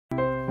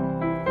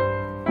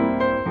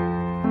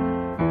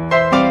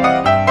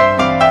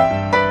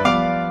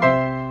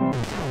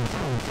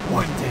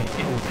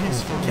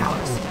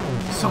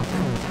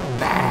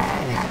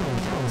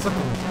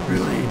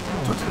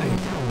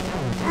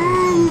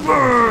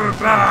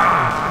The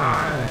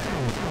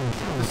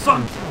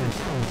Sunfish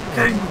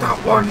came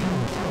without warning.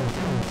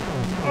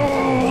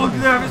 Oh, look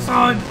at that,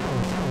 son!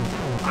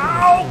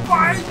 Oh,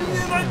 baby,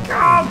 here they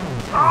come!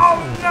 Oh,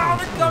 now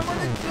they're coming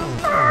to kill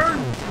her!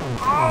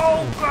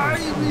 Oh,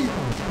 baby!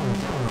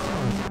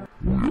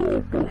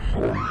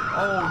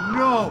 Oh,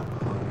 no!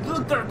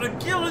 Look, they're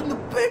killing the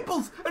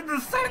peoples and they're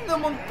setting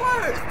them on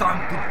fire! It's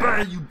time to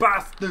burn, you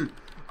bastard!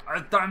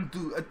 It's time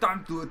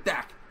to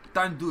attack!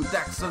 Time to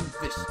attack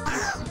Sunfish!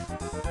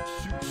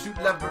 Shoot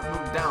lever,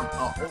 move down.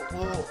 Oh,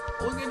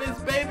 look at this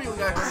baby! We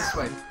gotta go this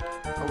way.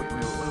 Oh, wait,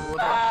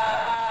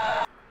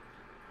 what?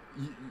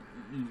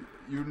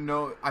 You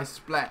know, I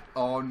splat.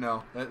 Oh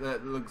no,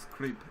 that looks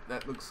creep.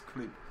 That looks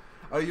creep.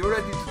 Are you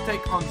ready to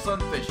take on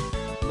Sunfish?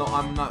 No,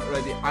 I'm not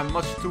ready. I'm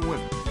much too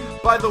wimp.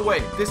 By the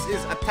way, this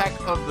is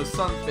Attack of the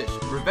Sunfish.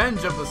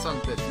 Revenge of the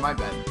Sunfish, my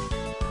bad.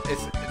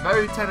 It's a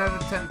very 10 out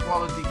of 10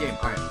 quality game.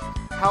 Alright.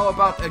 How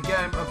about a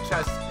game of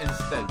chess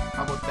instead?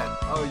 How about that?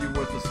 Oh, you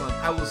worthless son.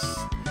 I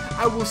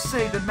will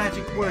say the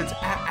magic words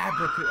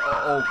abracadabra.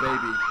 Oh,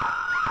 baby.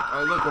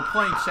 Alright, look, we're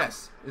playing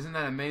chess. Isn't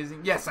that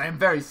amazing? Yes, I am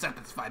very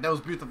satisfied. That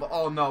was beautiful.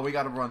 Oh no, we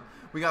gotta run.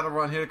 We gotta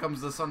run. Here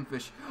comes the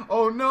Sunfish.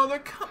 Oh no, they're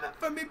coming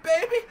for me,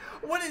 baby.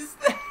 What is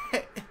that?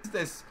 What is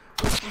this?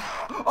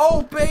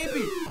 Oh,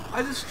 baby!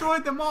 I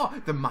destroyed them all.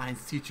 The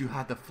mines teach you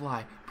how to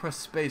fly. Press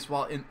space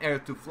while in air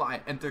to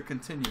fly. Enter,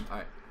 continue.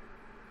 Alright.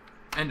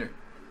 Enter.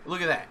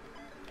 Look at that.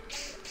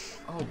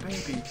 Oh,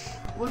 baby.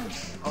 What?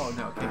 Oh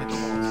no, can't hit the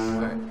walls.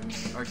 Alright.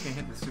 Or can't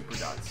hit the super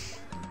dots.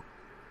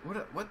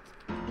 What?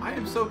 I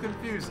am so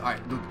confused.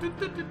 Alright, look.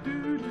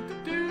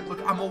 Look,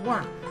 I'm a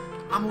worm.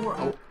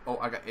 Oh,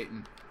 I got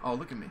eaten. Oh,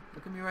 look at me.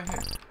 Look at me right here.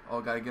 Oh,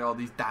 I gotta get all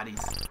these dotties.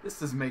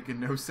 This is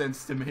making no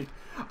sense to me.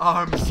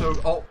 I'm so...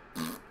 Oh,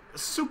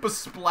 super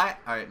splat.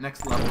 Alright,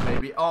 next level,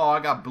 baby. Oh, I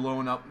got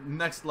blown up.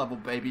 Next level,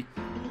 baby.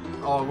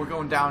 Oh, we're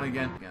going down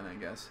again, I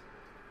guess.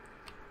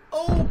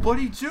 Oh, but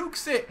he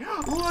jukes it.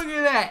 Look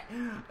at that.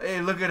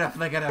 Hey, look at that.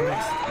 Look at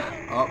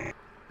that. Oh,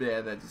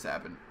 yeah, that just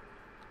happened.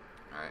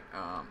 Alright,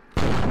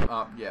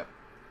 yeah.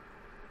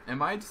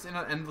 Am I just in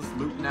an endless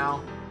loop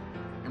now?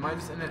 Am I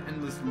just in an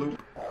endless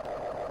loop?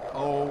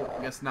 Oh,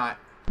 guess not.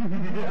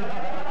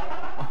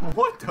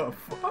 What the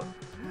fuck?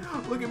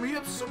 Look at me,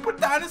 I'm super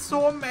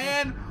dinosaur,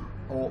 man!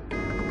 Oh,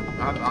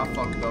 I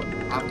fucked up.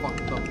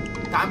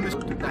 Time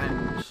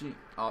machine.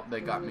 Oh,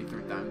 they got me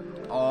 3 times.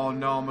 Oh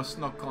no, I'm a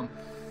Snuckon.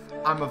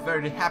 I'm a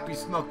very happy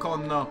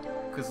Snuckon now.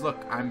 Cause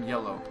look, I'm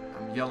yellow.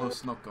 I'm yellow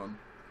Snuckon.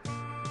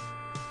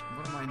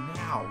 What am I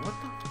now? What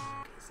the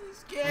fuck is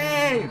this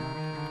game?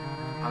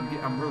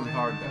 I'm really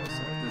hard though,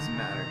 so it doesn't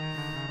matter.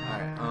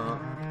 Alright,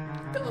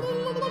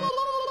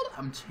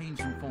 I'm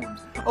changing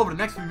forms. Over the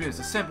next few minutes,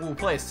 a sample will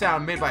play a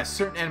sound made by a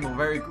certain animal.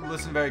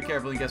 Listen very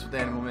carefully and guess what the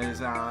animal is.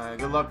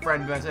 Good luck,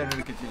 friend. Best enter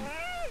to continue.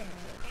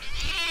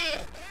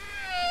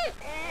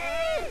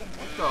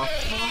 What the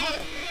fuck?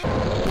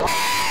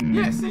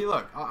 Yeah, see,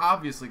 look. I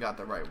obviously got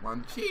the right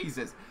one.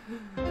 Jesus.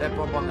 That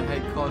bump on the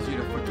head caused you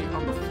to forget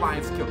on the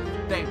flying skill.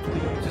 Thankfully,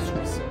 you just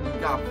recently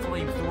got a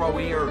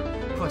flamethrower.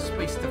 Plus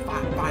space to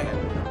fight fire.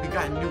 We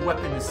got a new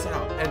weapon to set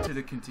out. Enter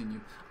to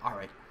continue.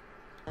 Alright.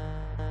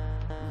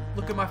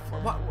 Look at my...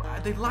 What?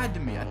 They lied to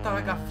me. I thought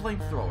I got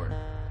flamethrower.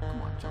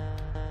 Come on, jump.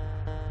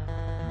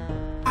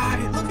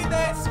 Alright, look at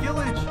that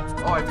skillage.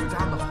 Oh, I go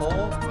down the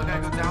hole? I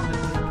gotta go down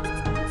this...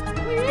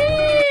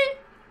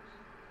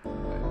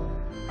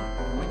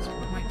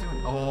 What am I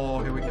doing?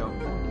 Oh, here we go.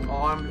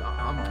 Oh, I'm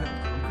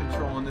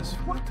controlling this.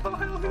 What the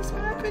hell is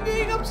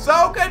happening? I'm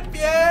so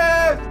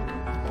confused!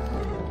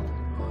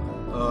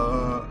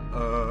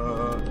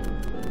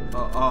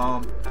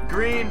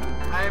 Green.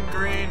 I am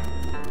green.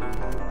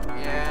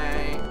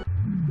 Yay.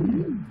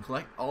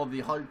 Collect all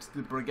the hearts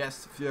to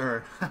progress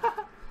Führer.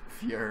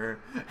 Führer.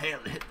 Hail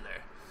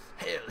Hitler.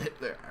 Hail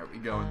Hitler. Are we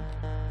going?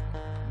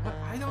 What?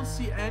 I don't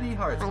see any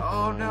hearts.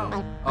 Oh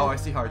no. Oh, I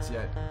see hearts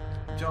yet.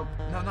 Jump.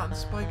 No, not in the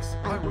spikes.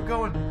 Alright, we're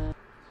going.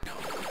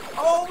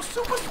 Oh,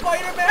 Super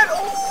Spider-Man!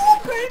 Oh,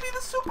 baby,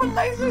 the super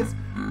lasers!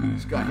 You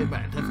just got hit by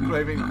an intense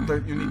craving.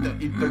 You need to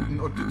eat dirt in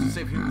order to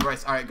save human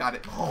race. Alright, got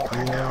it. Oh,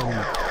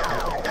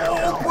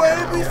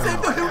 baby,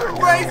 save the human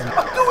race!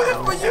 I'm doing it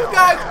for you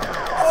guys!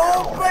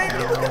 Oh,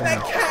 baby, look at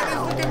that cat!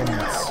 He's looking at me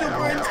with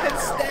super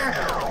intense stare.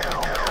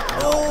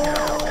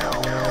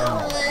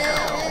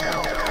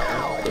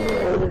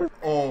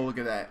 Oh, look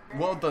at that.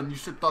 Well done. You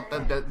should thought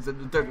that that's a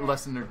dirt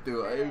lesson or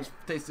two. It was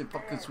tasted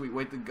fucking sweet.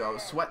 Way to go.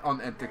 Sweat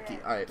on enter key.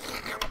 Alright.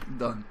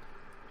 Done.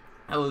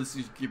 Hello, this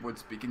is keyboard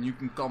speaking. You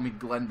can call me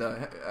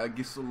Glenda.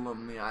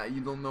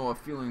 You don't know what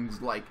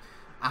feelings like.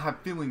 I have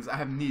feelings. I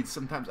have needs.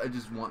 Sometimes I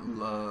just want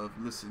love.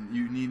 Listen,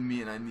 you need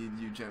me and I need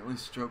you. Gently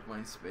stroke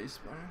my space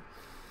bar.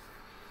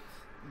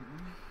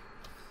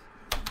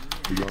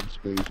 Beyond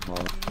space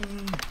bar.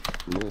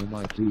 Roll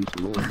my keys,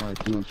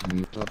 touch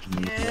me, touch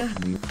me.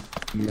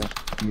 Yes.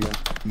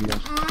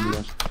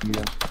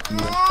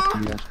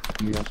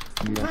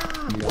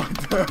 What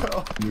the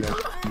hell?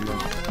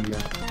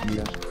 Yes.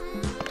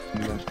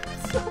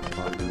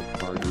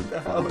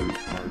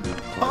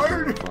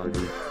 Harder.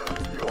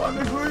 You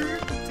wanna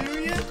hurt? Do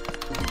you?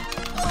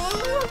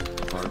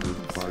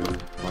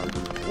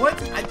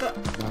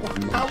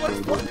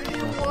 What do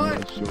you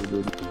want?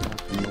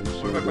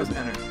 What if I press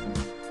enter?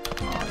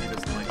 Oh, he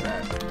doesn't like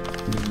that.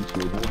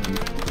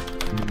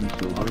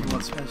 Oh, he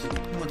wants pleasure.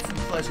 He wants some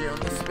pleasure on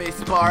the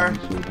space bar.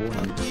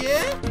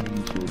 Yeah?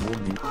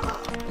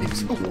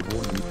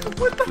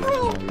 What the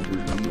hell?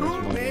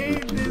 Who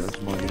made this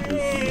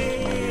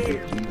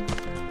game?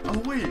 Oh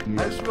wait, I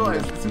just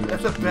realized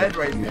that's a bed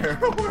right there.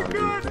 Oh my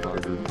god.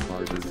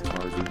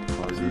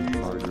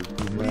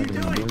 What are you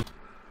doing?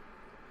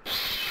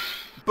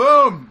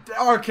 Boom!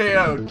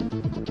 RKO'd.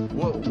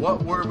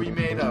 What were we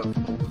made of,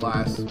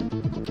 class?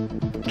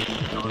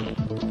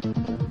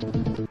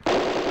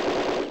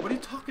 What are you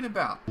talking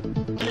about? Is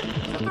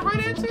that the right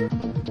answer?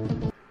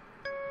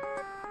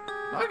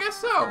 I guess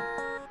so.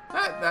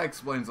 That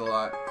explains a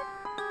lot.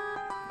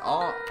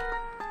 Oh,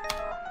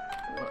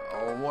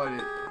 what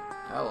is...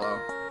 Hello.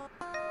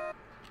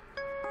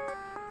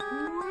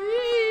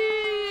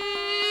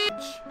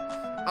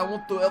 I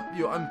want to help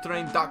you. I'm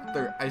trained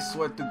doctor. I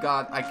swear to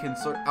God, I can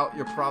sort out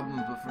your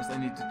problems, but first I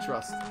need to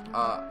trust.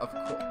 Of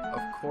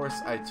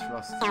course I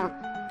trust you.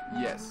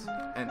 Yes.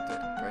 Enter.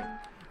 Right.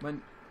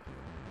 When...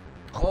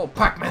 Oh,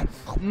 Pac-Man!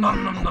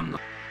 Nom nom nom nom.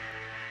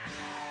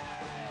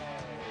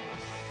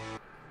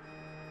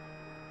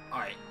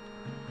 Alright.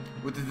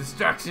 With the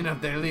distraction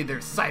of their leader,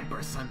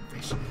 Cyber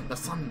Sunfish, the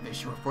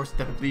Sunfish were forced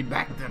to flee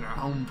back to their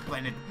home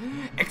planet,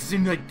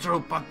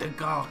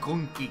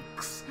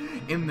 Exynotropoticonkix,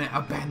 in the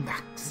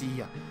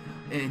Abandaxia,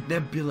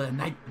 Nebula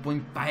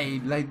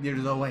 9.5 light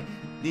years away.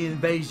 The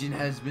invasion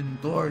has been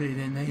thwarted,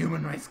 and the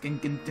human race can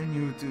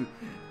continue to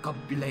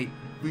copulate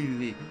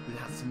freely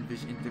without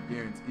Sunfish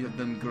interference. You have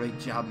done a great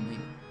job, mate.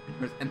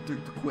 Press enter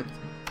to quit.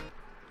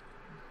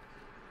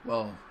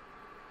 Well,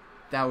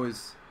 that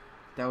was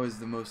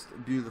the most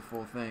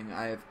beautiful thing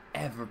I have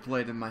ever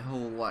played in my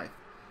whole life.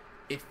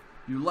 If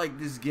you like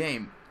this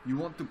game, you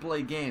want to play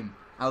a game,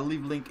 I'll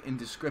leave link in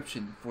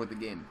description for the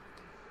game.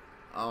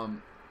 I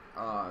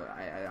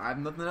have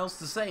nothing else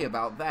to say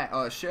about that.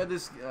 Share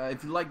this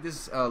if you like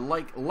this.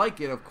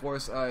 Like it, of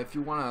course. If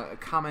you want to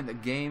comment a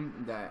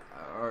game that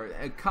or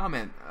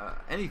comment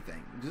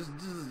anything, just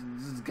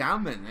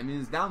comment. I mean,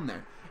 it's down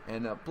there.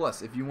 And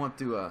plus, if you want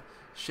to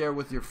share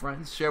with your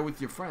friends,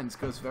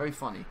 because it's very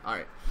funny. All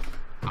right.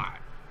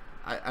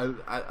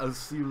 I'll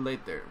see you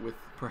later with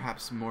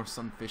perhaps more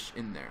Sunfish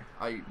in there.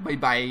 Bye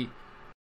bye.